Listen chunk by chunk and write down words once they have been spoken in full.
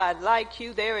God like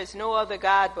you. There is no other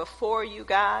God before you,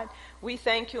 God. We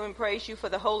thank you and praise you for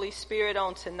the Holy Spirit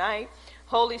on tonight.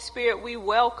 Holy Spirit, we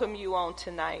welcome you on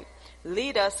tonight.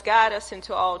 Lead us, guide us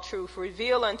into all truth.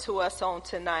 Reveal unto us on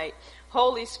tonight.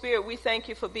 Holy Spirit, we thank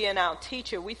you for being our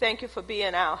teacher. We thank you for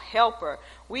being our helper.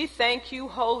 We thank you,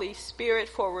 Holy Spirit,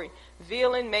 for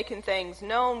revealing, making things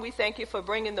known. We thank you for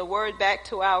bringing the word back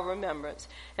to our remembrance.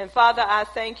 And Father, I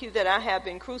thank you that I have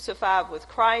been crucified with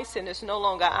Christ, and it's no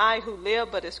longer I who live,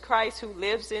 but it's Christ who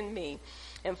lives in me.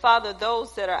 And Father,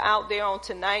 those that are out there on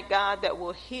tonight, God, that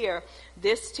will hear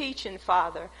this teaching,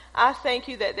 Father, I thank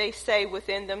you that they say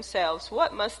within themselves,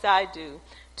 what must I do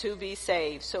to be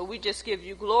saved? So we just give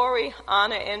you glory,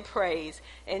 honor, and praise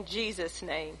in Jesus'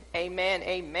 name. Amen,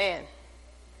 amen.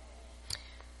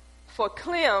 For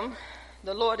Clem,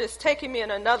 the Lord is taking me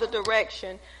in another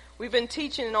direction. We've been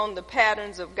teaching on the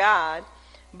patterns of God,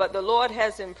 but the Lord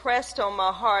has impressed on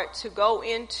my heart to go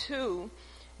into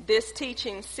this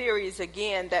teaching series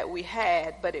again that we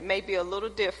had, but it may be a little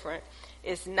different.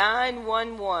 It's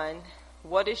 911,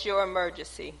 what is your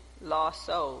emergency? Lost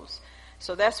souls.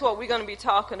 So that's what we're going to be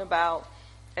talking about.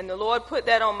 And the Lord put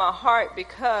that on my heart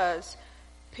because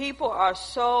people are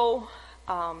so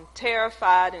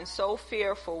terrified and so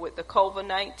fearful with the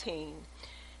COVID-19.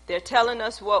 They're telling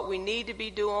us what we need to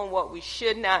be doing, what we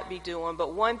should not be doing.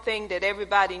 But one thing that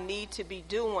everybody needs to be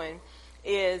doing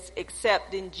is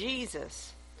accepting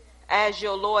Jesus as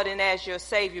your Lord and as your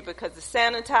Savior, because the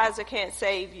sanitizer can't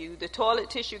save you. The toilet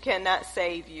tissue cannot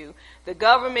save you. The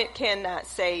government cannot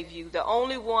save you. The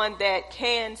only one that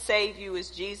can save you is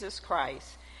Jesus Christ.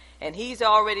 And he's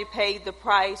already paid the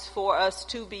price for us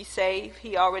to be saved.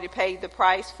 He already paid the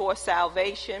price for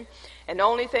salvation. And the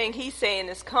only thing he's saying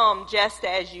is come just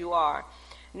as you are.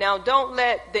 Now, don't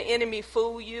let the enemy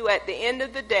fool you. At the end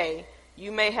of the day,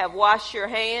 you may have washed your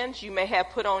hands. You may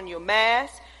have put on your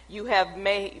mask. You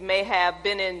may have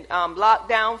been in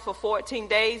lockdown for 14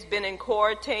 days, been in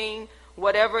quarantine,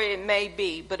 whatever it may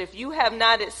be. But if you have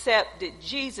not accepted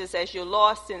Jesus as your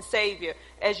Lord and Savior,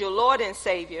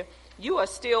 you are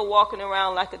still walking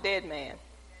around like a dead man.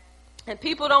 And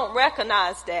people don't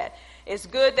recognize that. It's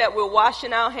good that we're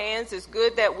washing our hands. It's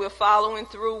good that we're following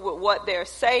through with what they're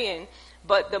saying.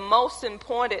 But the most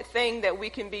important thing that we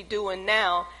can be doing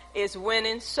now is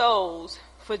winning souls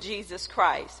for Jesus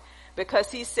Christ.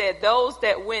 Because he said those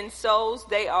that win souls,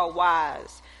 they are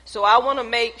wise. So I want to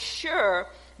make sure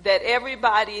that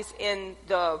everybody's in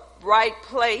the right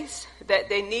place that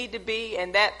they need to be,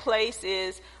 and that place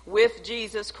is with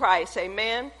Jesus Christ.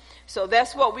 Amen? So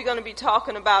that's what we're going to be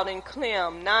talking about in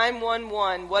Clem.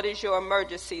 911, what is your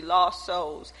emergency? Lost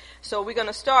souls. So we're going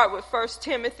to start with 1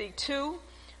 Timothy 2,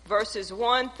 verses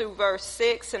 1 through verse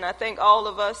 6, and I think all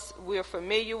of us, we're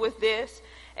familiar with this.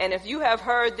 And if you have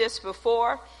heard this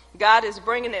before, God is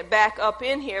bringing it back up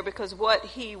in here because what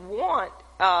he want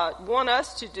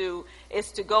us to do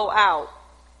is to go out.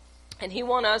 And he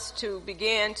want us to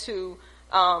begin to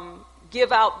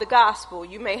give out the gospel.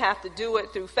 You may have to do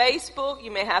it through Facebook.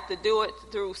 You may have to do it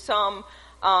through some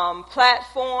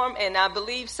platform. And I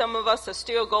believe some of us are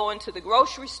still going to the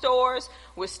grocery stores.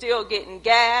 We're still getting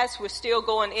gas. We're still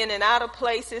going in and out of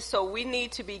places. So we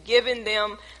need to be giving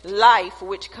them life,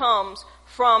 which comes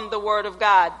from the word of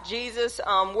God. Jesus'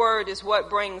 word is what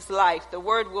brings life. The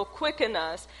word will quicken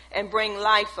us and bring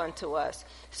life unto us.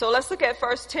 So let's look at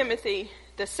 1 Timothy,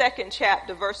 the 2nd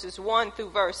chapter, verses 1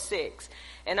 through verse 6.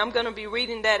 And I'm going to be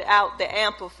reading that out the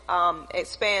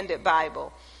Expanded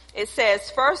Bible. It says,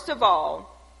 first of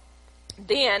all,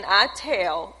 then I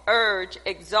urge,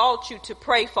 exalt you to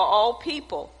pray for all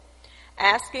people,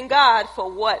 asking God for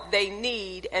what they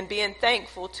need and being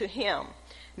thankful to him,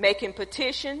 making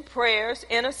petition, prayers,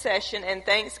 intercession, and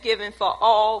thanksgiving for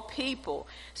all people.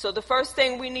 So the first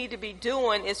thing we need to be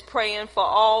doing is praying for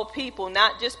all people,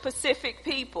 not just specific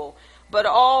people, but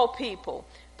all people.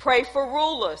 Pray for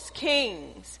rulers,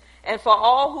 kings, and for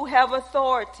all who have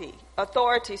authority,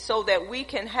 so that we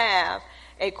can have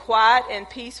a quiet and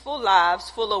peaceful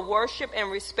lives full of worship and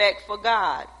respect for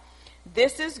God.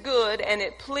 This is good, and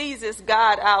it pleases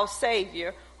God our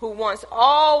Savior, who wants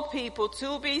all people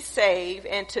to be saved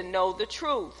and to know the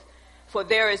truth. For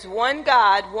there is one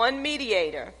God, one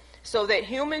mediator, so that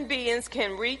human beings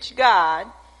can reach God,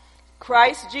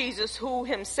 Christ Jesus, who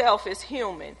himself is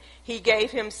human. He gave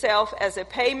himself as a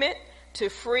payment to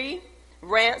free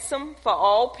ransom for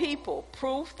all people,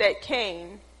 proof that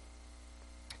came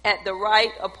at the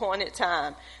right appointed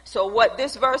time. So what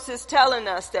this verse is telling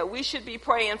us, that we should be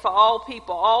praying for all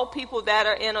people that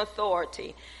are in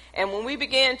authority. And when we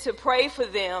begin to pray for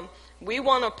them, we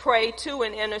want to pray too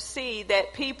and intercede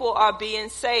that people are being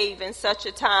saved in such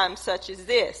a time such as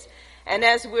this. And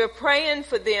as we're praying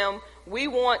for them, we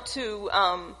want to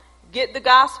get the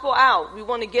gospel out. We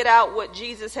want to get out what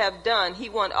Jesus have done. He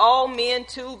want all men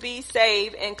to be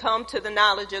saved and come to the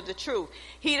knowledge of the truth.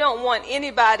 He don't want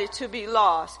anybody to be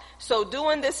lost. So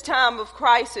during this time of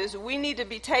crisis, we need to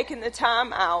be taking the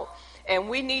time out, and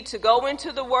we need to go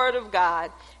into the Word of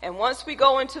God. And once we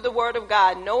go into the Word of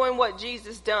God, knowing what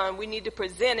Jesus done, we need to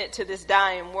present it to this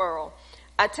dying world.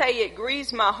 I tell you, it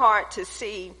grieves my heart to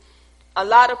see a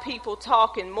lot of people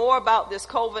talking more about this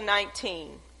COVID-19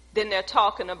 than they're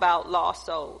talking about lost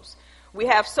souls. We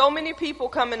have so many people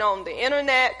coming on the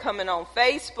internet, coming on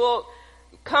Facebook,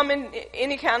 coming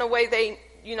any kind of way they,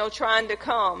 trying to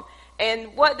come.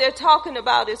 And what they're talking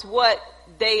about is what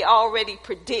they already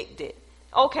predicted.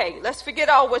 Okay, let's forget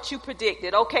all what you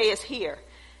predicted. Okay, it's here.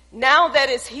 Now that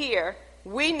it's here,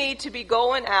 we need to be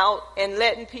going out and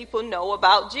letting people know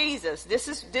about Jesus. This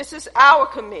is our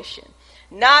commission.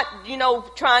 Not,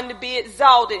 trying to be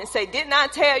exalted and say, didn't I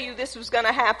tell you this was going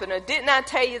to happen? Or didn't I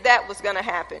tell you that was going to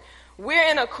happen? We're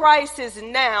in a crisis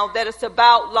now that it's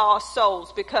about lost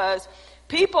souls, because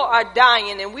people are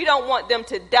dying and we don't want them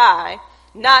to die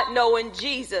not knowing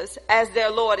Jesus as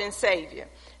their Lord and Savior.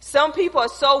 Some people are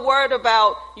so worried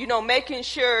about, making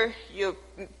sure you're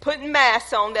putting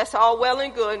masks on. That's all well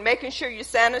and good. Making sure you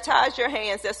sanitize your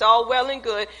hands. That's all well and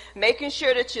good. Making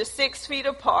sure that you're 6 feet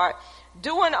apart.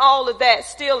 Doing all of that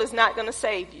still is not going to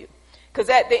save you. Because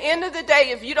at the end of the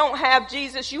day, if you don't have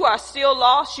Jesus, you are still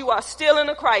lost. You are still in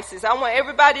a crisis. I want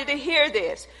everybody to hear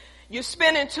this. You're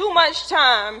spending too much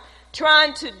time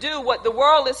trying to do what the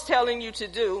world is telling you to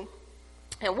do.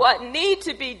 And what needs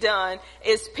to be done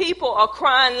is people are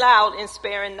crying loud and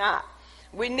sparing not.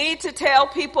 We need to tell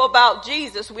people about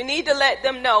Jesus. We need to let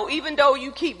them know, even though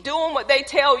you keep doing what they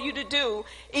tell you to do,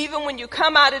 even when you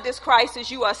come out of this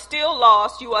crisis, you are still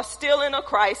lost. You are still in a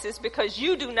crisis because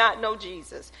you do not know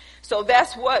Jesus. So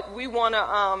that's what we want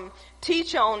to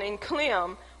teach on in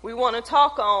Clem. We want to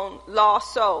talk on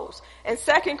lost souls. In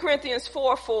 2 Corinthians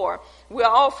 4:4, we're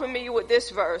all familiar with this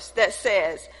verse that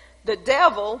says, the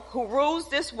devil who rules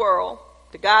this world,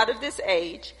 the God of this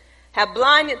age, have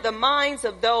blinded the minds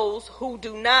of those who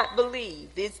do not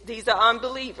believe. These are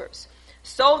unbelievers,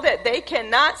 so that they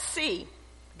cannot see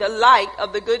the light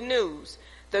of the good news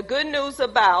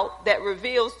about that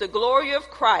reveals the glory of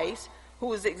Christ,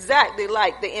 who is exactly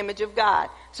like the image of God.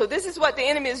 So this is what the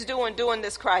enemy is doing during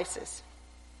this crisis.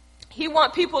 He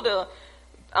wants people to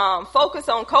focus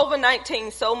on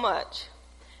COVID-19 so much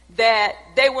that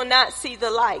they will not see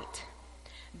the light,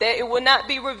 that it will not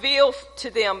be revealed to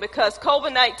them, because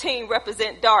COVID-19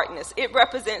 represents darkness. It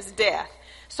represents death.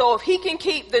 So if he can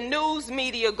keep the news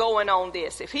media going on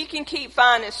this, if he can keep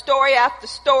finding story after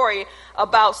story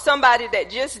about somebody that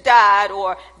just died,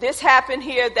 or this happened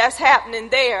here, that's happening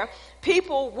there,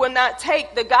 people will not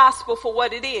take the gospel for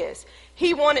what it is.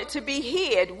 He wanted to be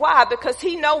hid. Why? Because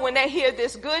he know when they hear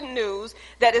this good news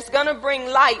that it's going to bring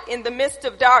light in the midst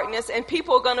of darkness, and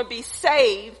people are going to be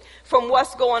saved from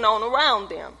what's going on around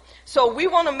them. So we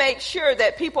want to make sure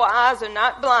that people's eyes are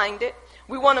not blinded.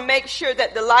 We want to make sure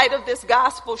that the light of this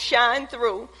gospel shine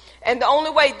through. And the only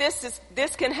way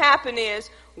this can happen is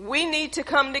we need to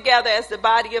come together as the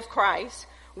body of Christ.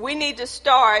 We need to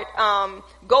start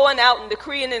going out and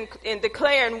decreeing and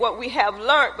declaring what we have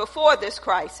learned before this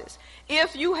crisis.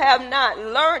 If you have not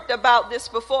learned about this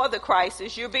before the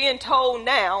crisis, you're being told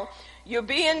now, you're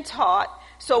being taught.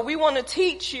 So we want to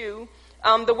teach you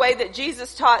the way that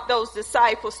Jesus taught those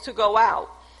disciples to go out.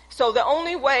 So the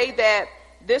only way that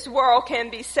this world can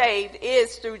be saved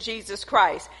is through Jesus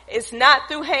Christ. It's not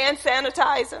through hand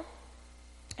sanitizer.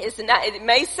 It's not. It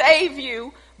may save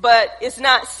you, but it's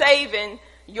not saving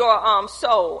your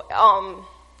soul.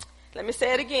 Let me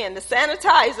say it again. The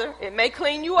sanitizer, it may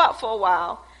clean you up for a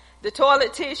while. The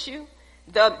toilet tissue,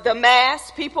 the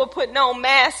mask. People are putting on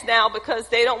masks now because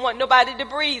they don't want nobody to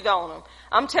breathe on them.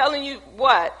 I'm telling you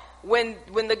what, when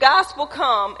the gospel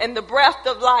come and the breath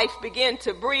of life begin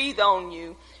to breathe on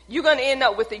you, you're going to end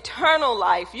up with eternal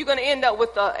life. You're going to end up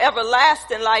with the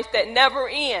everlasting life that never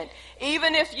ends.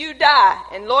 Even if you die,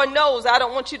 and Lord knows I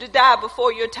don't want you to die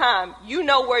before your time, you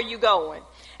know where you're going.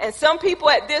 And some people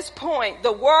at this point,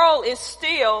 the world is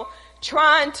still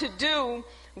trying to do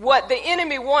what the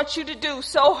enemy wants you to do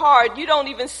so hard, you don't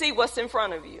even see what's in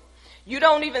front of you. You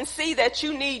don't even see that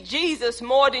you need Jesus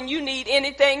more than you need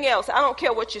anything else. I don't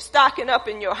care what you're stocking up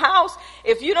in your house.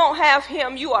 If you don't have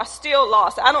him, you are still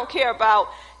lost. I don't care about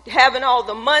having all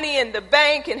the money in the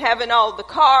bank and having all the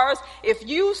cars. If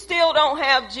you still don't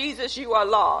have Jesus, you are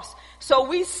lost. So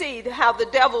we see how the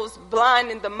devil's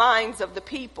blinding the minds of the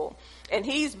people. And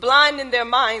he's blinding their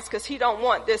minds because he don't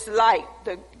want this light,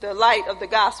 the light of the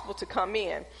gospel to come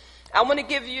in. I want to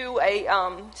give you a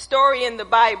story in the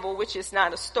Bible, which is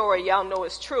not a story. Y'all know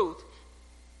it's truth.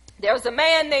 There was a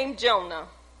man named Jonah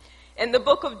in the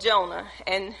book of Jonah,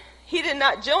 and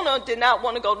Jonah did not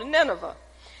want to go to Nineveh.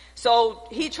 So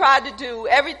he tried to do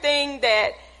everything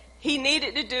that he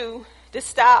needed to do to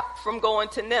stop from going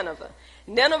to Nineveh.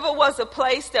 Nineveh was a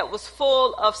place that was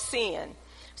full of sin.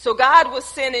 So God was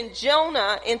sending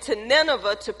Jonah into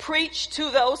Nineveh to preach to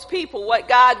those people what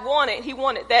God wanted. He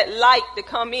wanted that light to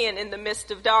come in the midst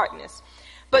of darkness.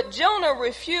 But Jonah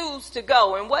refused to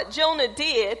go. And what Jonah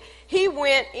did, he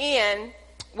went in.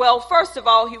 Well, first of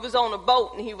all, he was on a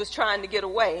boat and he was trying to get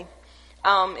away.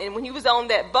 And when he was on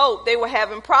that boat, they were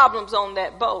having problems on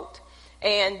that boat.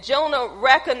 And Jonah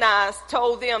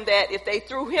told them that if they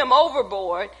threw him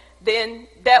overboard, then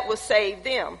that would save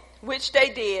them, which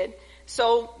they did.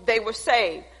 So they were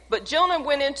saved. But Jonah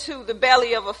went into the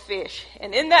belly of a fish.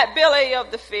 And in that belly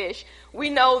of the fish, we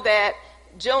know that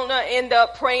Jonah ended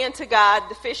up praying to God.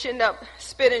 The fish ended up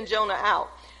spitting Jonah out.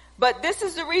 But this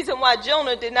is the reason why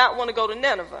Jonah did not want to go to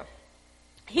Nineveh.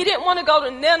 He didn't want to go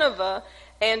to Nineveh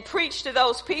and preach to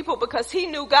those people because he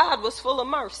knew God was full of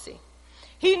mercy.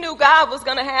 He knew God was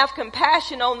going to have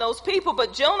compassion on those people.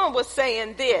 But Jonah was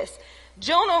saying this.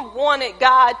 Jonah wanted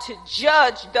God to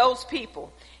judge those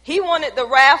people. He wanted the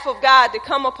wrath of God to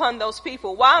come upon those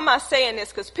people. Why am I saying this?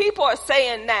 Because people are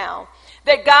saying now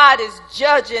that God is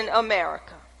judging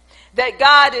America, that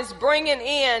God is bringing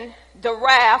in the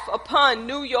wrath upon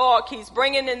New York. He's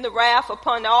bringing in the wrath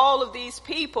upon all of these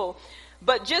people.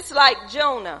 But just like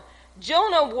Jonah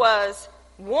was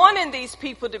wanting these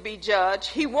people to be judged.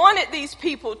 He wanted these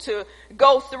people to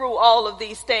go through all of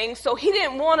these things. So he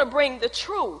didn't want to bring the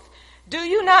truth. Do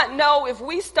you not know if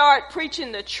we start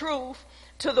preaching the truth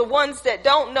to the ones that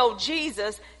don't know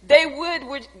Jesus, they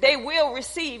will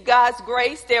receive God's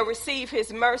grace, they'll receive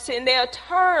his mercy, and they'll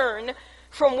turn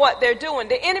from what they're doing.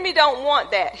 The enemy don't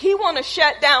want that. He want to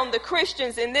shut down the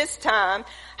Christians in this time.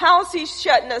 How is he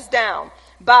shutting us down?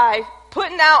 By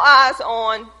putting our eyes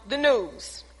on the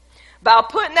news, by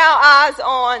putting our eyes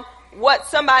on what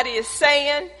somebody is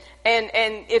saying, and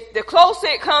if the closer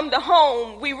it come to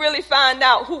home, we really find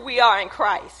out who we are in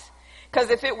Christ. Because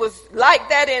if it was like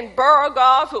that in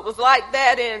Burgos, if it was like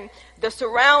that in the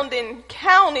surrounding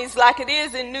counties like it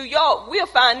is in New York, we'll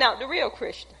find out the real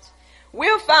Christians.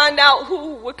 We'll find out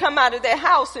who would come out of their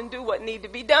house and do what need to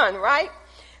be done, right?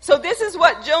 So this is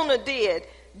what Jonah did.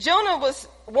 Jonah was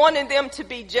wanting them to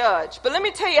be judged. But let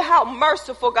me tell you how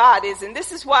merciful God is. And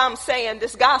this is why I'm saying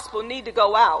this gospel need to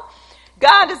go out.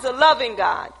 God is a loving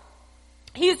God.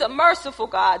 He's a merciful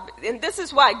God. And this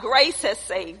is why grace has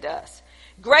saved us.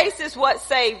 Grace is what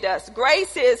saved us.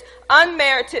 Grace is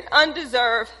unmerited,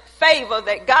 undeserved favor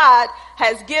that God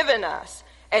has given us.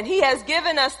 And he has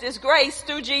given us this grace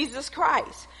through Jesus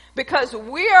Christ. Because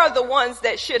we are the ones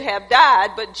that should have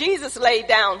died, but Jesus laid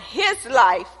down his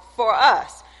life for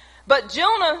us. But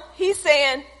Jonah, he's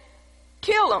saying,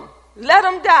 kill them. Let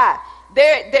them die.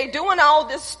 They're doing all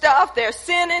this stuff. They're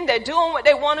sinning. They're doing what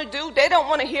they want to do. They don't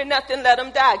want to hear nothing. Let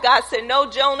them die. God said, no,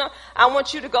 Jonah, I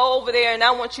want you to go over there and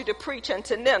I want you to preach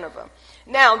unto Nineveh.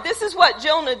 Now, this is what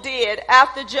Jonah did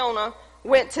after Jonah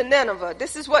went to Nineveh.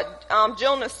 This is what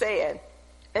Jonah said.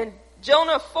 In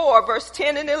Jonah 4, verse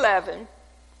 10 and 11,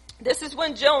 this is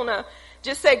when Jonah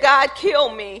just said, God, kill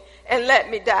me and let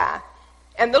me die.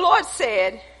 And the Lord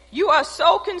said, you are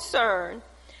so concerned.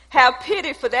 Have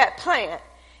pity for that plant,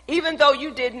 even though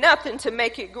you did nothing to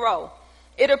make it grow.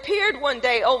 It appeared one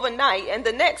day overnight, and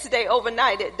the next day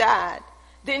overnight it died.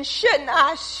 Then shouldn't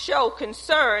I show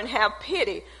concern, have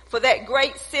pity for that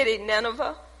great city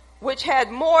Nineveh, which had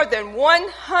more than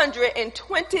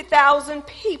 120,000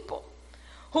 people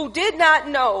who did not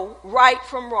know right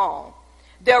from wrong,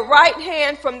 their right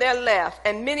hand from their left,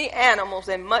 and many animals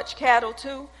and much cattle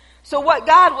too? So what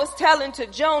God was telling to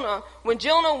Jonah, when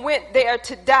Jonah went there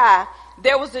to die,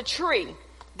 there was a tree.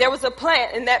 There was a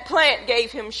plant, and that plant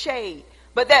gave him shade.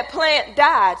 But that plant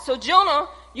died. So Jonah,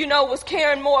 was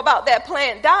caring more about that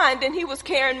plant dying than he was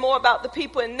caring more about the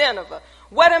people in Nineveh.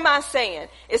 What am I saying?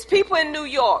 It's people in New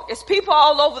York. It's people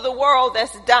all over the world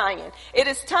that's dying. It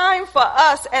is time for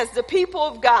us as the people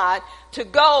of God to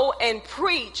go and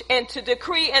preach and to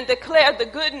decree and declare the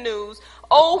good news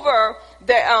over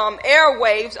the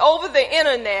airwaves, over the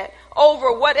internet,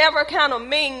 over whatever kind of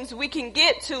means we can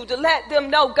get to let them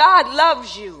know God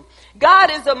loves you. God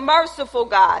is a merciful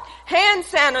God. Hand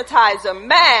sanitizer,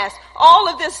 mask, all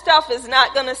of this stuff is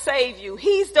not going to save you.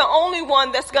 He's the only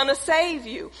one that's going to save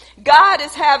you. God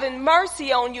is having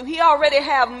mercy on you. He already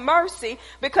have mercy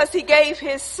because he gave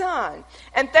his son.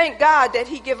 And thank God that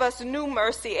he give us new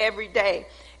mercy every day.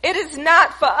 It is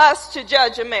not for us to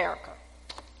judge America.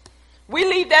 We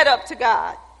leave that up to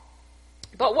God.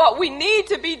 But what we need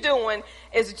to be doing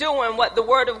is doing what the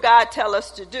Word of God tells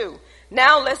us to do.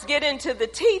 Now let's get into the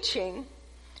teaching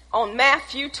on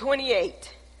Matthew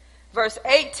 28, verse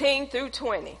 18 through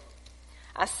 20.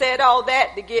 I said all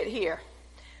that to get here,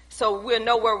 so we'll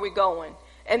know where we're going.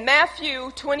 In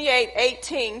Matthew 28,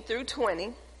 18 through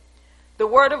 20, the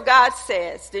Word of God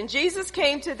says, Then Jesus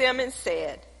came to them and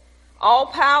said, All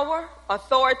power,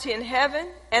 authority in heaven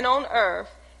and on earth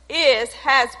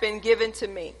has been given to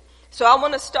me. So I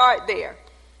want to start there.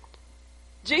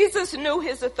 Jesus knew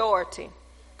his authority.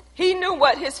 He knew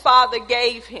what his Father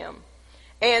gave him.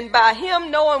 And by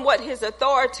him knowing what his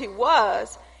authority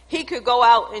was, he could go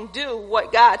out and do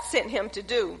what God sent him to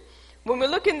do. When we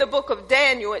look in the book of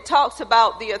Daniel, it talks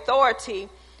about the authority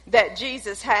that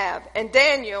Jesus have. And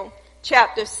Daniel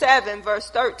chapter 7, verse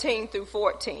 13 through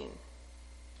 14.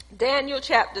 Daniel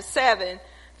chapter 7,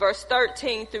 verse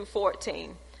 13 through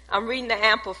 14. I'm reading the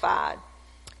Amplified.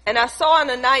 And I saw in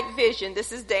a night vision,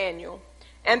 this is Daniel,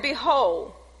 and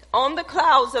behold, on the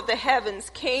clouds of the heavens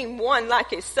came one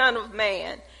like a son of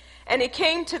man, and he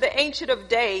came to the Ancient of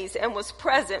Days and was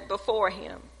present before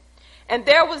him. And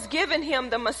there was given him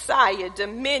the Messiah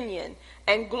dominion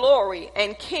and glory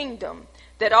and kingdom,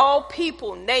 that all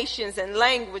people, nations, and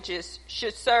languages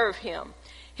should serve him.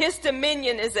 His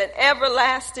dominion is an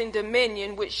everlasting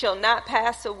dominion which shall not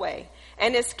pass away,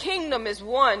 and his kingdom is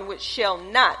one which shall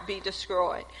not be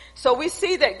destroyed. So we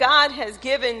see that God has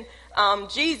given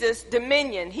Jesus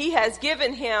dominion. He has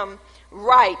given him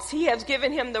rights. He has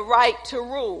given him the right to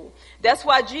rule. That's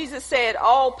why Jesus said,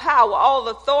 all power, all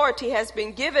authority has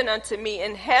been given unto me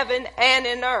in heaven and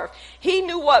in earth. He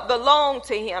knew what belonged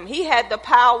to him. He had the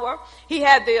power. He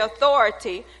had the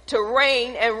authority to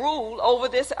reign and rule over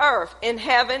this earth, in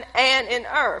heaven and in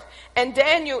earth. And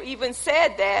Daniel even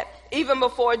said that even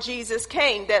before Jesus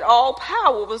came, that all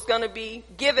power was going to be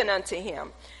given unto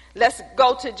him. Let's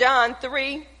go to John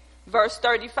 3, verse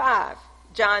 35.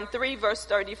 John 3, verse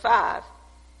 35.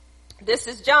 This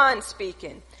is John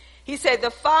speaking. He said, the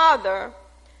Father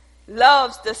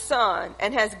loves the Son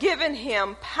and has given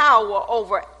him power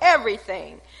over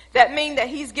everything. That means that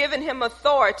he's given him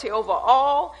authority over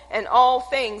all and all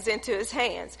things into his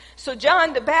hands. So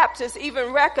John the Baptist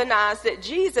even recognized that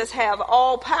Jesus have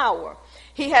all power.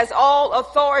 He has all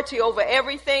authority over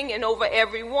everything and over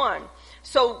everyone.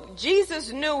 So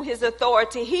Jesus knew his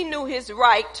authority. He knew his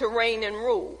right to reign and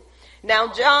rule.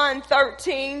 Now, John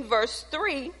 13, verse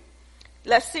 3,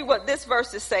 let's see what this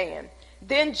verse is saying.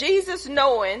 Then Jesus,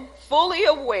 knowing, fully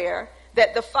aware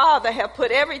that the Father had put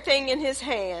everything in his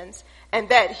hands, and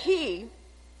that he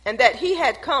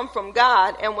had come from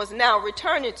God and was now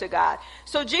returning to God.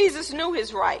 So Jesus knew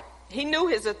his right. He knew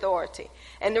his authority.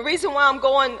 And the reason why I'm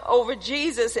going over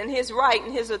Jesus and his right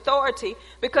and his authority,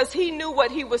 because he knew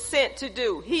what he was sent to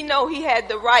do. He knew he had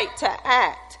the right to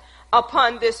act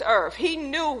upon this earth. He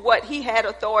knew what he had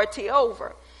authority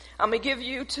over. I'm going to give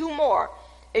you two more.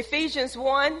 Ephesians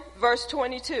 1, verse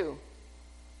 22.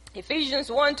 Ephesians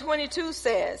 1:22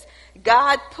 says,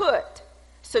 God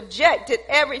subjected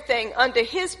everything under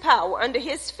his power, under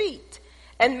his feet,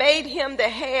 and made him the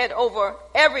head over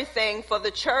everything for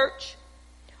the church,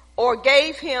 or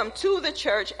gave him to the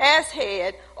church as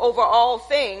head over all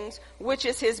things, which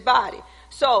is his body.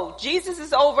 So Jesus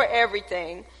is over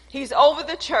everything. He's over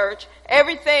the church.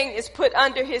 Everything is put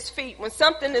under his feet. When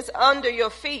something is under your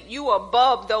feet, you are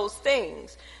above those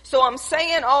things. So I'm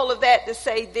saying all of that to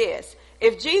say this.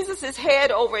 If Jesus is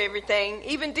head over everything,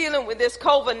 even dealing with this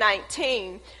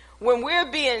COVID-19, when we're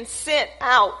being sent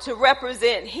out to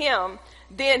represent him,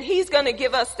 then he's going to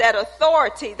give us that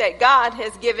authority that God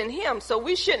has given him. So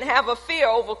we shouldn't have a fear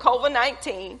over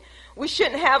COVID-19. We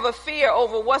shouldn't have a fear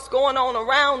over what's going on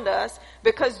around us,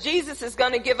 because Jesus is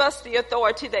going to give us the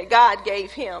authority that God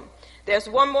gave him. There's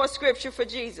one more scripture for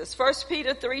Jesus. 1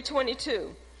 Peter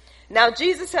 3:22. Now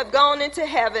Jesus have gone into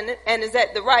heaven and is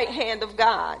at the right hand of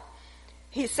God.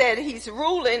 He said he's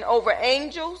ruling over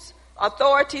angels,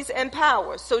 authorities, and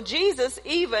powers. So Jesus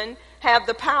even have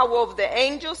the power over the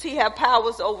angels. He have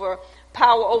power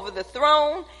over the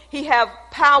throne. He have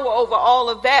power over all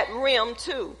of that realm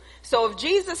too. So if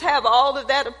Jesus have all of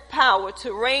that power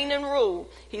to reign and rule,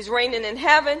 he's reigning in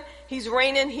heaven, he's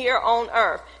reigning here on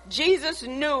earth. Jesus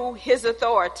knew his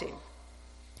authority.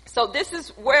 So this is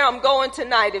where I'm going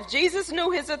tonight. If Jesus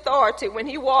knew his authority when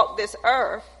he walked this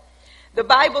earth, the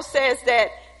Bible says that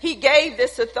he gave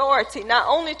this authority not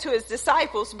only to his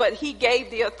disciples, but he gave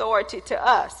the authority to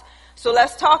us. So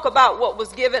let's talk about what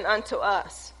was given unto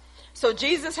us. So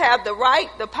Jesus had the right,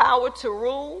 the power to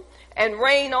rule and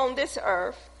reign on this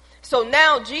earth. So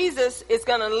now Jesus is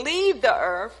going to leave the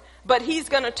earth, but he's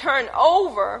going to turn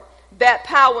over that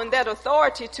power and that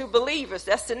authority to believers.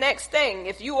 That's the next thing.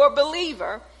 If you are a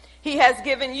believer, he has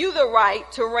given you the right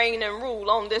to reign and rule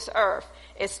on this earth.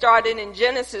 It started in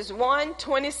Genesis 1,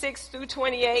 26 through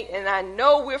 28, and I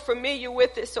know we're familiar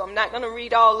with it, so I'm not going to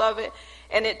read all of it.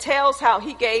 And it tells how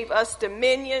he gave us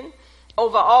dominion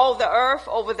over all the earth,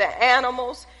 over the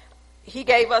animals. He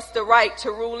gave us the right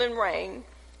to rule and reign.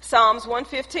 Psalms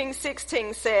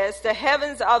 115:16 says, the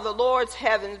heavens are the Lord's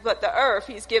heavens, but the earth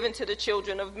he's given to the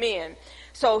children of men.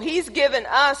 So he's given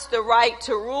us the right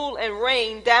to rule and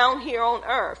reign down here on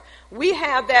earth. We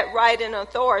have that right and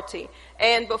authority.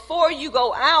 And before you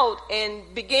go out and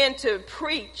begin to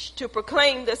preach, to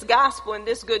proclaim this gospel and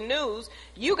this good news,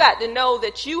 you got to know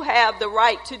that you have the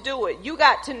right to do it. You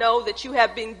got to know that you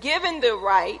have been given the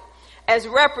right as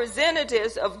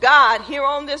representatives of God here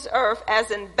on this earth,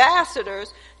 as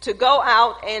ambassadors, to go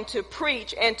out and to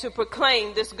preach and to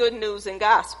proclaim this good news and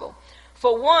gospel.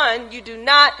 For one, you do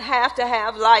not have to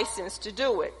have license to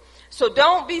do it. So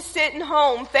don't be sitting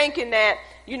home thinking that,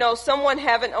 someone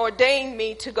haven't ordained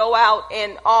me to go out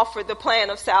and offer the plan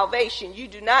of salvation. You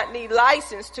do not need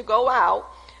license to go out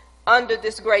under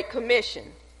this great commission.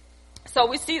 So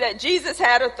we see that Jesus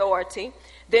had authority.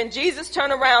 Then Jesus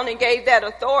turned around and gave that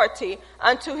authority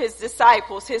unto his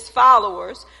disciples, his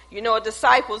followers. A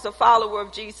disciple is a follower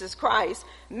of Jesus Christ,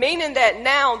 meaning that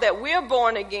now that we're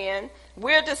born again,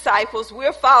 we're disciples,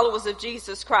 we're followers of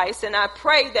Jesus Christ. And I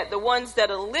pray that the ones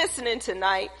that are listening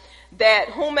tonight, that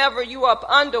whomever you are up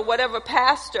under, whatever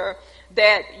pastor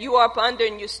that you are up under,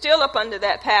 and you're still up under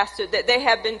that pastor, that they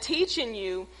have been teaching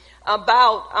you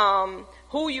about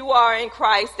who you are in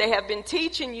Christ. They have been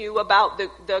teaching you about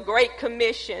the Great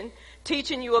Commission,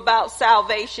 teaching you about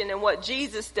salvation and what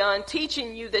Jesus done,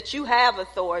 teaching you that you have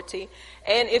authority.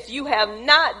 And if you have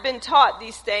not been taught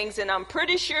these things, and I'm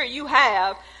pretty sure you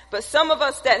have, but some of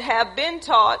us that have been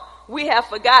taught, we have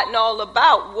forgotten all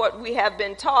about what we have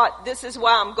been taught. This is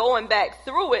why I'm going back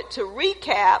through it to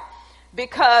recap,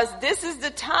 because this is the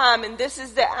time and this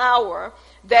is the hour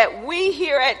that we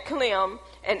here at Clem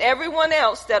and everyone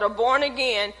else that are born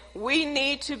again, we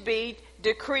need to be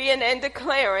decreeing and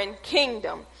declaring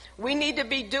kingdom. We need to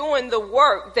be doing the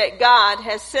work that God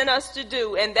has sent us to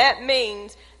do, and that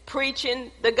means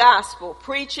preaching the gospel,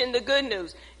 preaching the good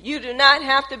news. You do not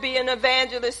have to be an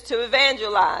evangelist to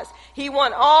evangelize. He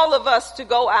wants all of us to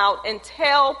go out and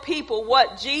tell people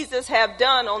what Jesus have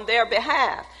done on their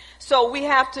behalf. So we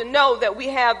have to know that we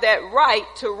have that right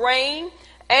to reign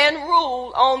and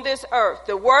rule on this earth.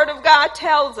 The word of God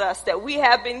tells us that we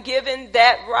have been given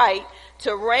that right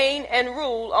to reign and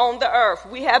rule on the earth.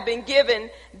 We have been given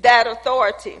that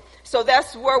authority. So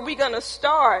that's where we're going to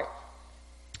start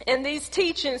in these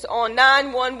teachings on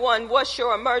 911, what's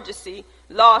your emergency?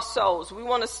 Lost souls. We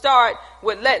want to start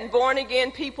with letting born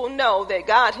again people know that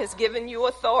God has given you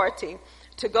authority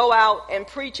to go out and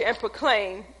preach and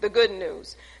proclaim the good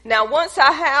news. Now, once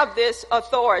I have this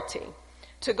authority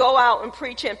to go out and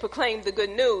preach and proclaim the good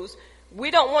news,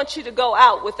 we don't want you to go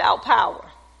out without power.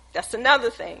 That's another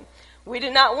thing. We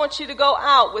do not want you to go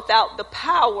out without the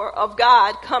power of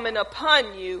God coming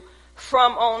upon you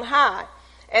from on high.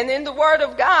 And in the word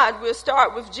of God, we'll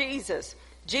start with Jesus.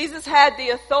 Jesus had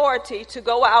the authority to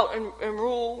go out and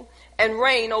rule and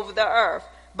reign over the earth.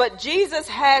 But Jesus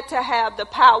had to have the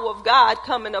power of God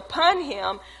coming upon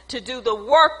him to do the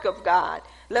work of God.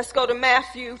 Let's go to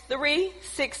Matthew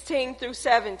 3:16 through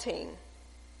 17.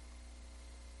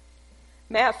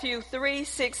 Matthew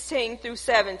 3:16 through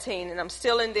 17, and I'm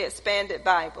still in the Expanded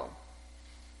Bible.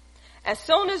 As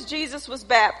soon as Jesus was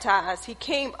baptized, he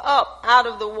came up out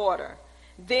of the water.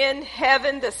 Then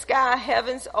the sky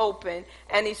heavens opened,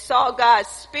 and he saw God's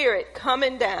Spirit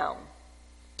coming down,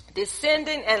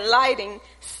 descending and lighting,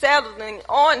 settling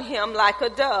on him like a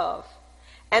dove.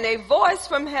 And a voice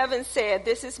from heaven said,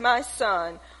 "This is my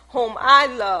Son, whom I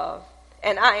love,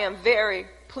 and I am very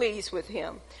pleased with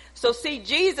him." So see,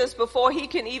 Jesus, before he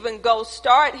can even go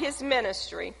start his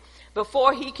ministry,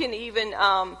 before he can even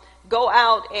go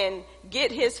out and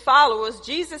get his followers,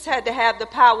 Jesus had to have the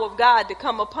power of God to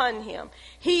come upon him.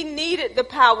 He needed the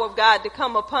power of God to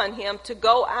come upon him to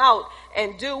go out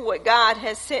and do what God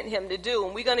has sent him to do.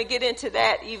 And we're going to get into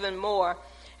that even more.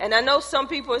 And I know some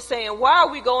people are saying, why are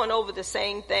we going over the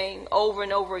same thing over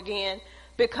and over again?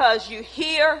 Because you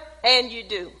hear and you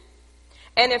do.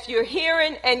 And if you're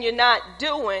hearing and you're not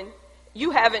doing, you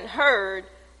haven't heard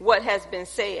what has been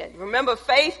said. Remember,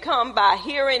 faith come by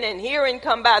hearing, and hearing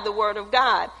come by the word of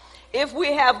God. If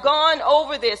we have gone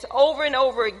over this over and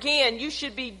over again, you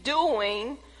should be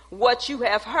doing what you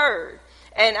have heard.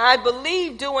 And I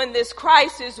believe during this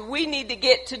crisis, we need to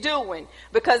get to doing,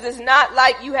 because it's not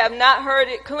like you have not heard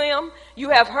it, Clem. You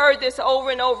have heard this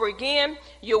over and over again.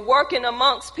 You're working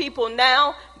amongst people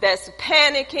now that's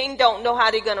panicking, don't know how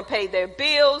they're going to pay their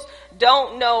bills,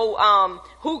 don't know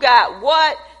who got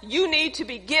what. You need to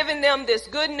be giving them this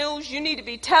good news. You need to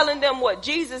be telling them what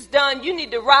Jesus done. You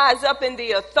need to rise up in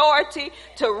the authority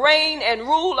to reign and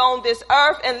rule on this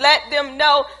earth and let them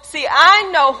know, see,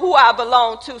 I know who I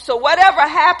belong to. So whatever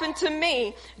happened to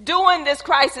me during this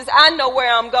crisis, I know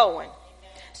where I'm going.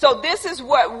 So this is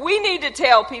what we need to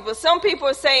tell people. Some people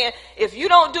are saying, if you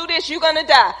don't do this, you're going to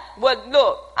die. Well,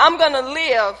 look, I'm going to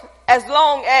live as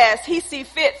long as he see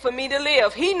fit for me to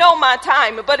live. He know my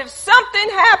time. But if something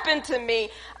happened to me,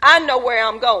 I know where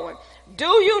I'm going. Do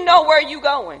you know where you're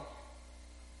going?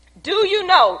 Do you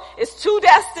know it's two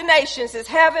destinations, it's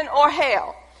heaven or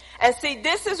hell? And see,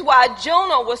 this is why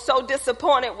Jonah was so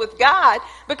disappointed with God,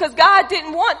 because God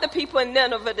didn't want the people in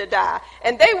Nineveh to die.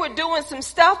 And they were doing some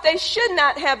stuff they should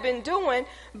not have been doing.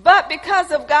 But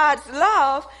because of God's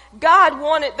love, God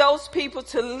wanted those people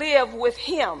to live with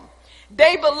him.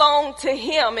 They belonged to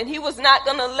him, and he was not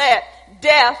going to let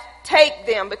death take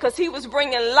them, because he was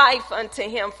bringing life unto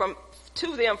him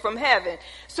to them from heaven.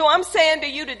 So I'm saying to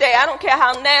you today, I don't care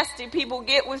how nasty people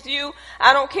get with you.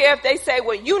 I don't care if they say,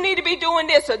 well, you need to be doing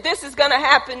this or this is going to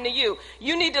happen to you.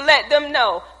 You need to let them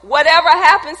know, whatever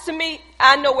happens to me,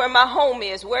 I know where my home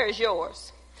is. Where is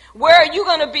yours? Where are you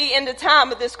going to be in the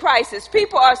time of this crisis?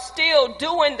 People are still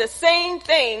doing the same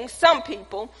things, some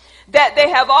people, that they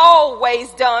have always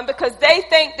done, because they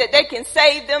think that they can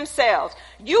save themselves.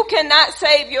 You cannot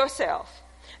save yourself.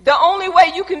 The only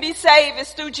way you can be saved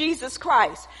is through Jesus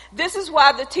Christ. This is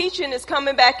why the teaching is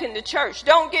coming back in the church.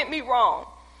 Don't get me wrong.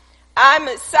 I'm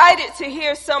excited to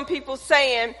hear some people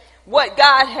saying what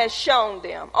God has shown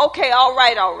them. Okay, all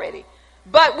right already.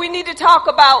 But we need to talk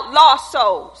about lost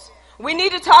souls. We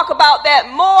need to talk about that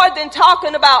more than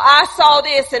talking about, I saw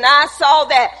this and I saw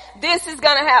that. This is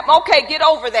going to happen. Okay, get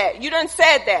over that. You done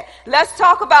said that. Let's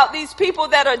talk about these people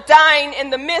that are dying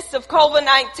in the midst of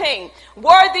COVID-19.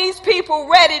 Were these people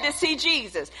ready to see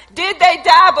Jesus? Did they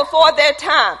die before their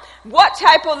time? What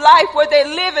type of life were they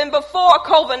living before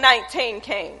COVID-19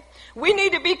 came? We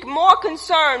need to be more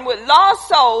concerned with lost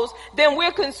souls than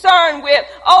we're concerned with,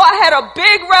 oh, I had a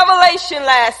big revelation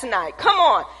last night. Come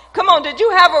on. Come on, did you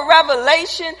have a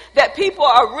revelation that people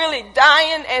are really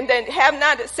dying and then have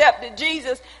not accepted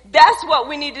Jesus? That's what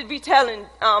we need to be telling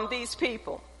these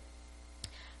people.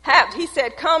 He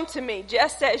said, come to me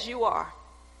just as you are.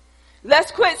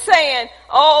 Let's quit saying,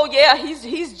 oh yeah,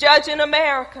 he's judging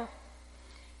America.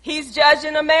 He's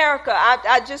judging America.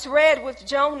 I just read with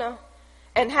Jonah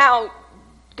and how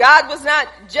God was not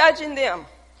judging them.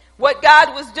 What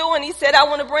God was doing, he said, I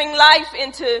want to bring life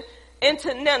into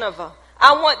Nineveh.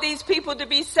 I want these people to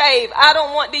be saved. I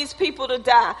don't want these people to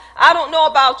die. I don't know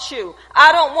about you.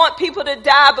 I don't want people to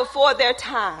die before their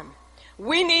time.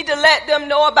 We need to let them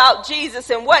know about Jesus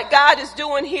and what God is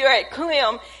doing here at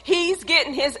Clem. He's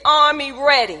getting his army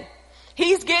ready.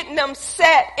 He's getting them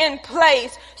set in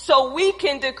place so we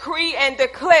can decree and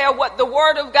declare what the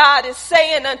word of God is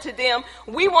saying unto them.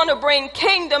 We want to bring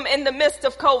kingdom in the midst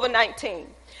of COVID-19.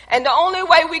 And the only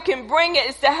way we can bring it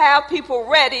is to have people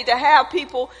ready, to have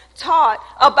people taught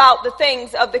about the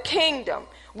things of the kingdom.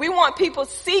 We want people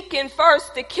seeking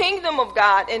first the kingdom of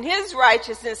God and his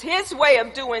righteousness, his way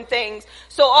of doing things.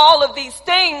 So all of these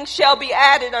things shall be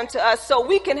added unto us so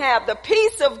we can have the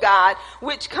peace of God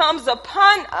which comes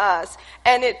upon us,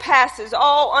 and it passes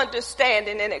all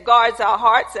understanding, and it guards our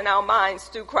hearts and our minds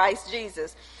through Christ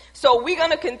Jesus. So we're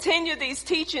going to continue these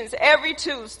teachings every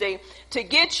Tuesday to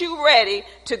get you ready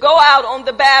to go out on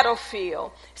the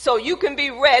battlefield so you can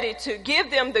be ready to give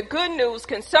them the good news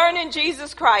concerning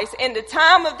Jesus Christ in the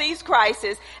time of these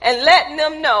crises, and letting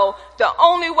them know the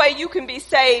only way you can be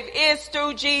saved is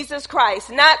through Jesus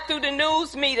Christ, not through the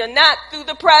news media, not through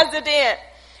the president.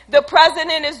 The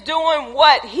president is doing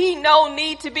what he know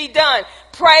need to be done.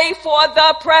 Pray for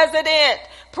the president.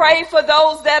 Pray for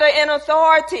those that are in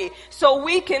authority so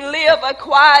we can live a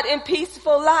quiet and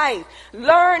peaceful life.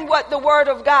 Learn what the word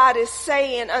of God is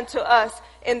saying unto us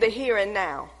in the here and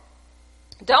now.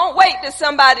 Don't wait till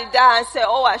somebody die and say,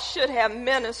 oh, I should have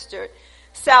ministered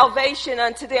salvation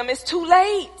unto them. It's too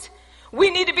late. We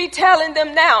need to be telling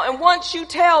them now. And once you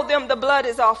tell them, the blood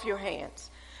is off your hands.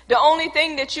 The only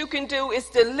thing that you can do is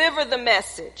deliver the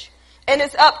message. And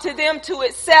it's up to them to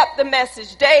accept the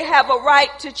message. They have a right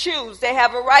to choose. They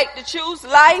have a right to choose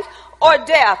life or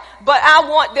death. But I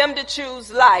want them to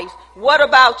choose life. What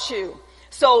about you?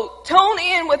 So tune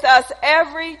in with us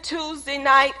every Tuesday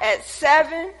night at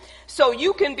 7 so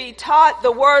you can be taught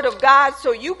the word of God,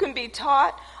 so you can be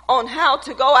taught on how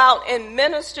to go out and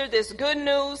minister this good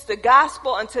news, the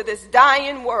gospel, unto this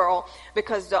dying world,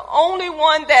 because the only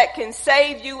one that can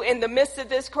save you in the midst of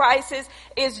this crisis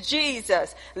is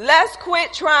Jesus. Let's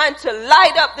quit trying to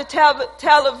light up the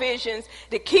televisions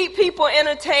to keep people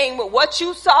entertained with what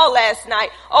you saw last night.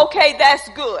 Okay, that's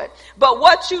good. But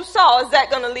what you saw, is that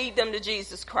going to lead them to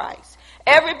Jesus Christ?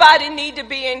 Everybody need to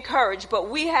be encouraged, but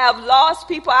we have lost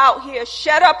people out here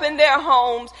shut up in their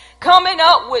homes, coming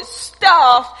up with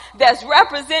stuff that's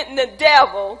representing the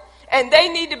devil, and they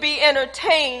need to be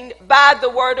entertained by the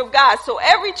word of God. So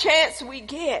every chance we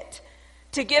get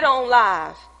to get on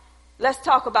live, let's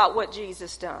talk about what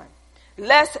Jesus done.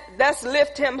 Let's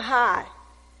lift him high.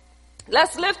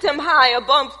 Let's lift him high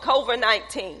above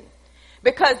COVID-19,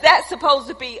 because that's supposed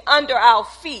to be under our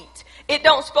feet. It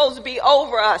don't supposed to be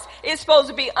over us. It's supposed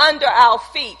to be under our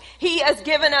feet. He has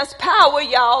given us power,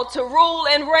 y'all, to rule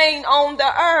and reign on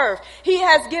the earth. He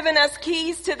has given us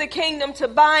keys to the kingdom to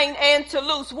bind and to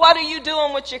loose. What are you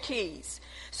doing with your keys?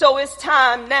 So it's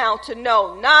time now to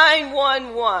know.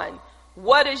 911.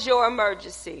 What is your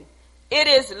emergency? It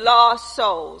is lost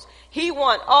souls. He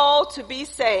wants all to be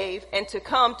saved and to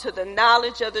come to the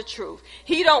knowledge of the truth.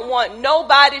 He don't want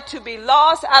nobody to be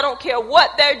lost. I don't care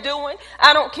what they're doing.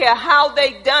 I don't care how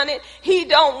they done it. He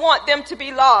don't want them to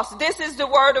be lost. This is the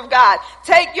word of God.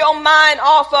 Take your mind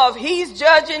off of he's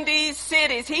judging these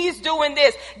cities. He's doing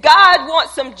this. God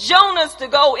wants some Jonahs to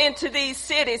go into these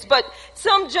cities, but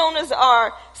some Jonahs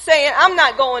are saying, I'm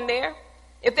not going there.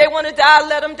 If they want to die,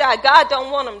 let them die. God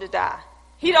don't want them to die.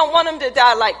 He don't want them to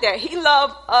die like that. He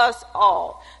loves us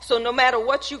all. So no matter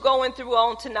what you're going through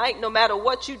on tonight, no matter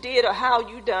what you did or how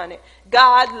you done it,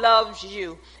 God loves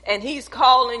you. And he's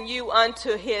calling you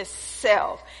unto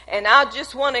himself. And I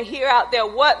just want to hear out there,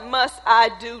 what must I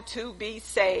do to be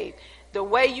saved? The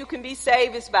way you can be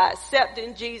saved is by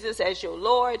accepting Jesus as your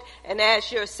Lord and as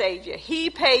your Savior. He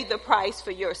paid the price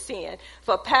for your sin,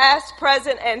 for past,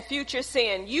 present, and future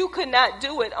sin. You could not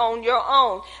do it on your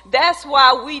own. That's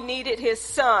why we needed his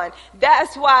son.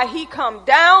 That's why he come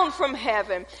down from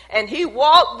heaven and he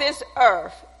walked this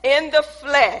earth in the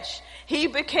flesh. He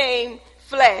became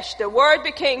flesh. The word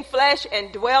became flesh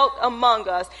and dwelt among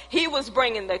us. He was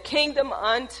bringing the kingdom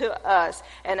unto us.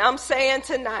 And I'm saying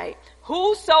tonight,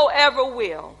 whosoever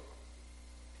will,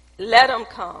 let him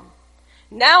come.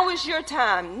 Now is your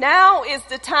time. Now is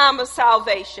the time of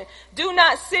salvation. Do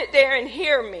not sit there and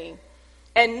hear me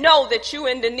and know that you're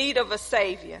in the need of a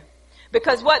Savior.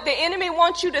 Because what the enemy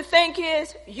wants you to think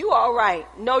is, you all right.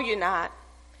 No, you're not.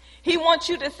 He wants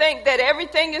you to think that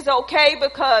everything is okay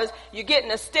because you're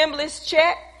getting a stimulus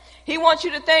check. He wants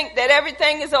you to think that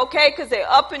everything is okay because they're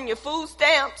upping your food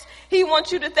stamps. He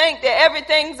wants you to think that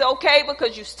everything's okay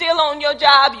because you're still on your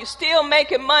job, you're still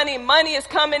making money, money is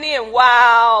coming in.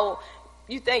 Wow,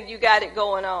 you think you got it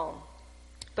going on.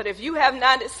 But if you have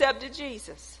not accepted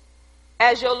Jesus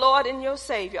as your Lord and your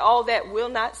Savior, all that will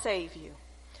not save you.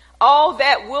 All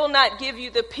that will not give you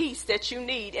the peace that you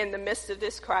need in the midst of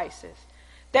this crisis.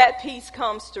 That peace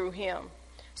comes through him.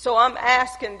 So I'm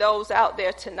asking those out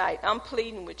there tonight, I'm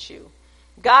pleading with you.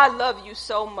 God loved you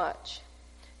so much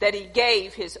that he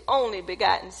gave his only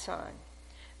begotten son,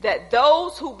 that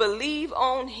those who believe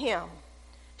on him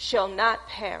shall not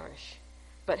perish,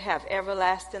 but have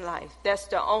everlasting life. That's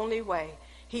the only way.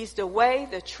 He's the way,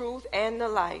 the truth, and the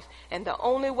life. And the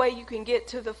only way you can get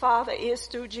to the Father is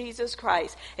through Jesus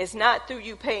Christ. It's not through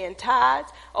you paying tithes.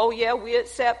 Oh yeah, we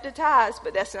accept the tithes,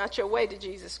 but that's not your way to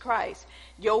Jesus Christ.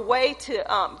 Your way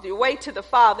to the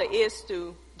Father is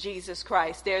through Jesus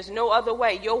Christ. There's no other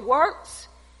way. Your works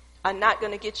are not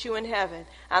going to get you in heaven.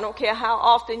 I don't care how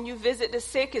often you visit the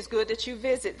sick. It's good that you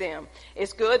visit them.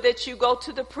 It's good that you go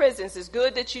to the prisons. It's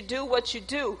good that you do what you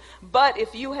do. But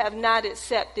if you have not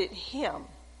accepted him,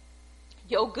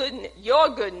 your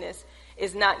goodness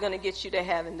is not going to get you to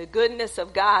heaven. The goodness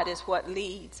of God is what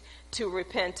leads to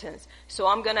repentance. So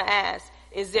I'm going to ask,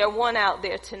 is there one out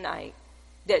there tonight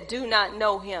that do not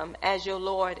know him as your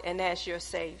Lord and as your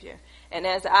Savior? And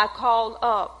as I call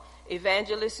up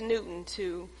Evangelist Newton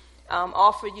to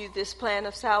offer you this plan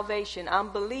of salvation,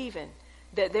 I'm believing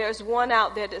that there's one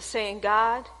out there that's saying,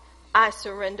 God, I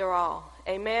surrender all.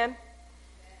 Amen?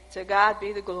 To God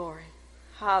be the glory.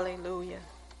 Hallelujah.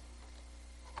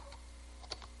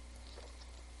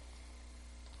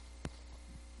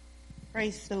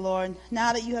 Praise the Lord.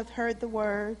 Now that you have heard the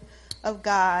word of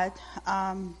God,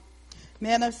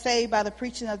 men are saved by the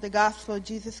preaching of the gospel of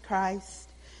Jesus Christ.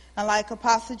 And like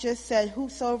Apostle just said,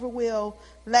 whosoever will,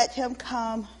 let him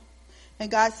come And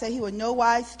God said he will no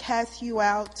wise cast you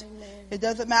out. Amen. It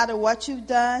doesn't matter what you've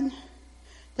done.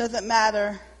 Doesn't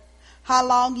matter how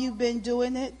long you've been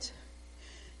doing it.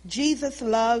 Jesus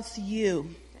loves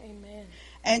you. Amen.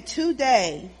 And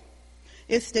today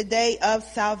is the day of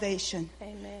salvation.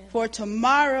 Amen. For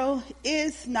tomorrow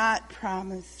is not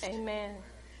promised. Amen.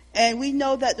 And we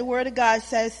know that the Word of God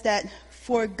says that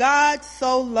for God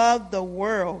so loved the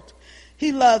world,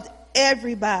 he loved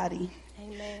everybody,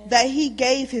 Amen. that he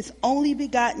gave his only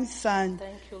begotten Son,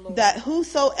 Thank you, Lord. that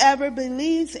whosoever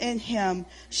believes in him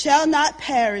shall not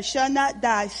perish, shall not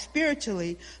die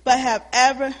spiritually, but have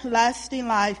everlasting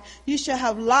life. You shall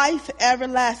have life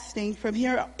everlasting from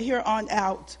here on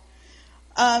out.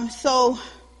 So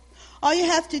all you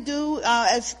have to do,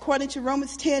 as according to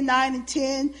Romans 10:9 and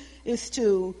 10, is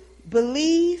to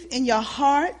believe in your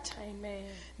heart Amen.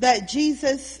 that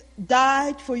Jesus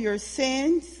died for your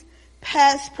sins,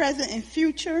 past, present, and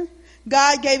future.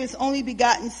 God gave his only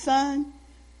begotten Son.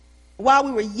 While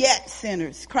we were yet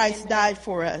sinners, Christ Amen. died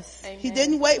for us. Amen. He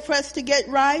didn't wait for us to get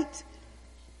right.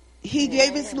 He Amen.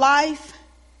 gave his life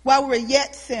while we were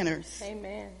yet sinners.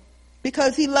 Amen.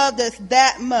 Because he loved us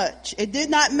that much. It did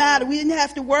not matter. We didn't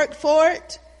have to work for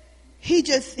it. He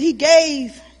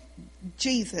gave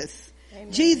Jesus.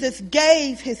 Amen. Jesus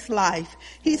gave his life.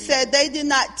 He said, they did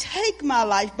not take my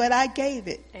life, but I gave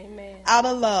it. Amen. Out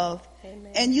of love.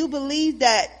 Amen. And you believe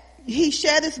that he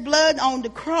shed his blood on the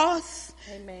cross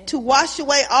Amen. to wash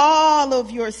away all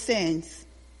of your sins.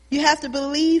 You have to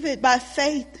believe it by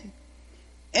faith.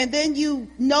 And then you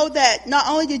know that not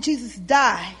only did Jesus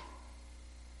die,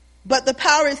 but the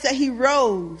power is that he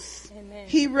rose. Amen.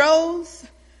 He rose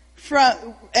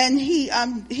and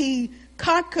he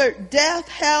conquered death,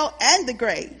 hell, and the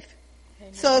grave.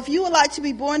 Amen. So if you would like to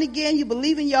be born again, you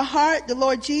believe in your heart the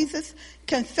Lord Jesus,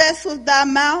 confess with thy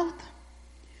mouth,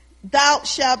 thou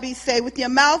shalt be saved. With your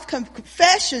mouth,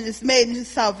 confession is made into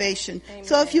salvation. Amen.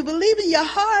 So if you believe in your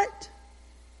heart,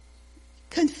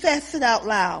 confess it out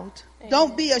loud. Amen.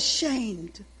 Don't be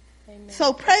ashamed. Amen.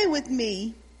 So pray with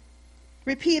me.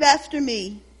 Repeat after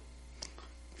me.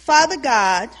 Father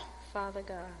God, Father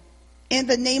God, in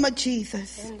the name of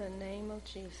Jesus, in the name of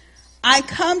Jesus, I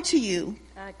come to you,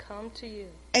 I come to you,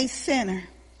 a sinner.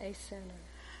 a sinner.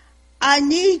 I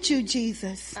need you,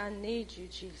 Jesus, I need you,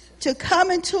 Jesus, to come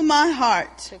into my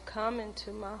heart. to come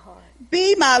into my heart.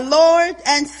 Be my Lord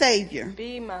and Savior.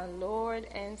 Be my Lord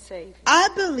and Savior. I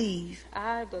believe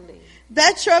I believe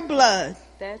that your blood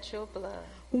that your blood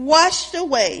washed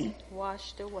away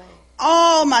washed away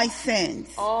all my sins.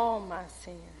 all my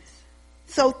sins.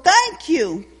 So thank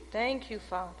you Thank you,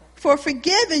 Father, for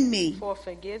forgiving me for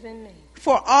forgiving me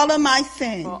for all of my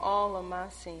sins. for all of my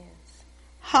sins.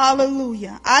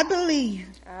 Hallelujah. I believe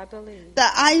I believe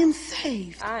that I am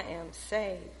saved. I am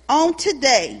saved. On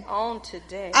today, On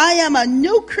today, I am a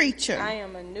new creature. I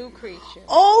am a new creature.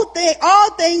 All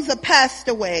things are passed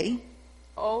away.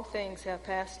 All things have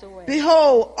passed away.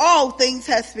 Behold, all things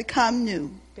has become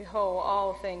new. Behold,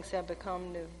 all things have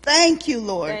become new. Thank you,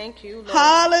 Lord. Thank you, Lord.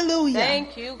 Hallelujah.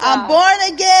 Thank you, God. I'm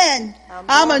born again.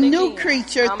 I'm a born new again.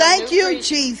 creature. I'm a Thank new you, creature.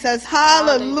 Jesus.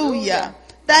 Hallelujah. Hallelujah.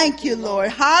 Thank you,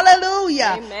 Lord.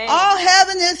 Hallelujah. Amen. All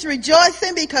heaven is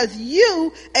rejoicing because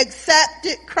you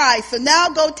accepted Christ. So now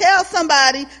go tell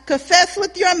somebody, confess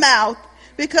with your mouth,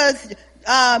 because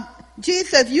Jesus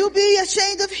said, if you be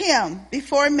ashamed of him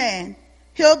before man,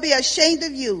 he'll be ashamed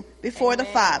of you before the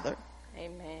Amen. Father.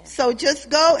 Amen. So just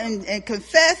go and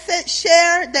confess it,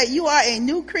 share that you are a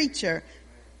new creature.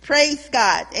 Praise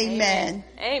God. Amen.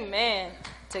 Amen.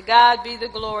 To God be the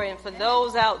glory. And for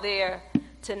those out there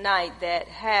tonight that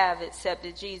have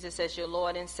accepted Jesus as your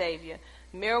Lord and Savior,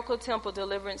 Miracle Temple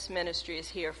Deliverance Ministry is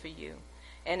here for you.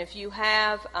 And if you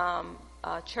have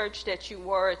a church that you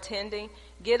were attending,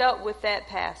 get up with that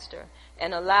pastor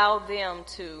and allow them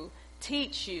to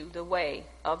teach you the way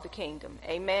of the kingdom.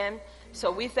 Amen.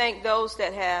 So we thank those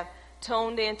that have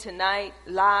tuned in tonight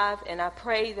live, and I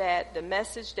pray that the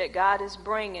message that God is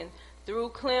bringing through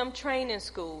Clem Training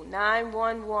School,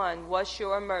 911, What's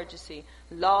Your Emergency?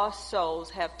 Lost souls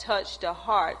have touched the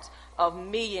hearts of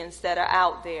millions that are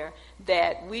out there,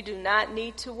 that we do not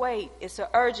need to wait. It's an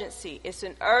urgency. It's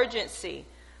an urgency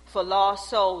for lost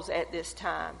souls at this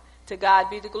time. To God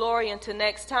be the glory. Until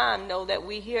next time, know that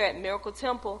we here at Miracle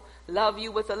Temple love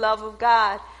you with the love of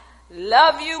God.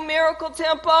 Love you, Miracle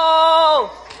Temple.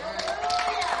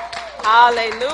 Hallelujah.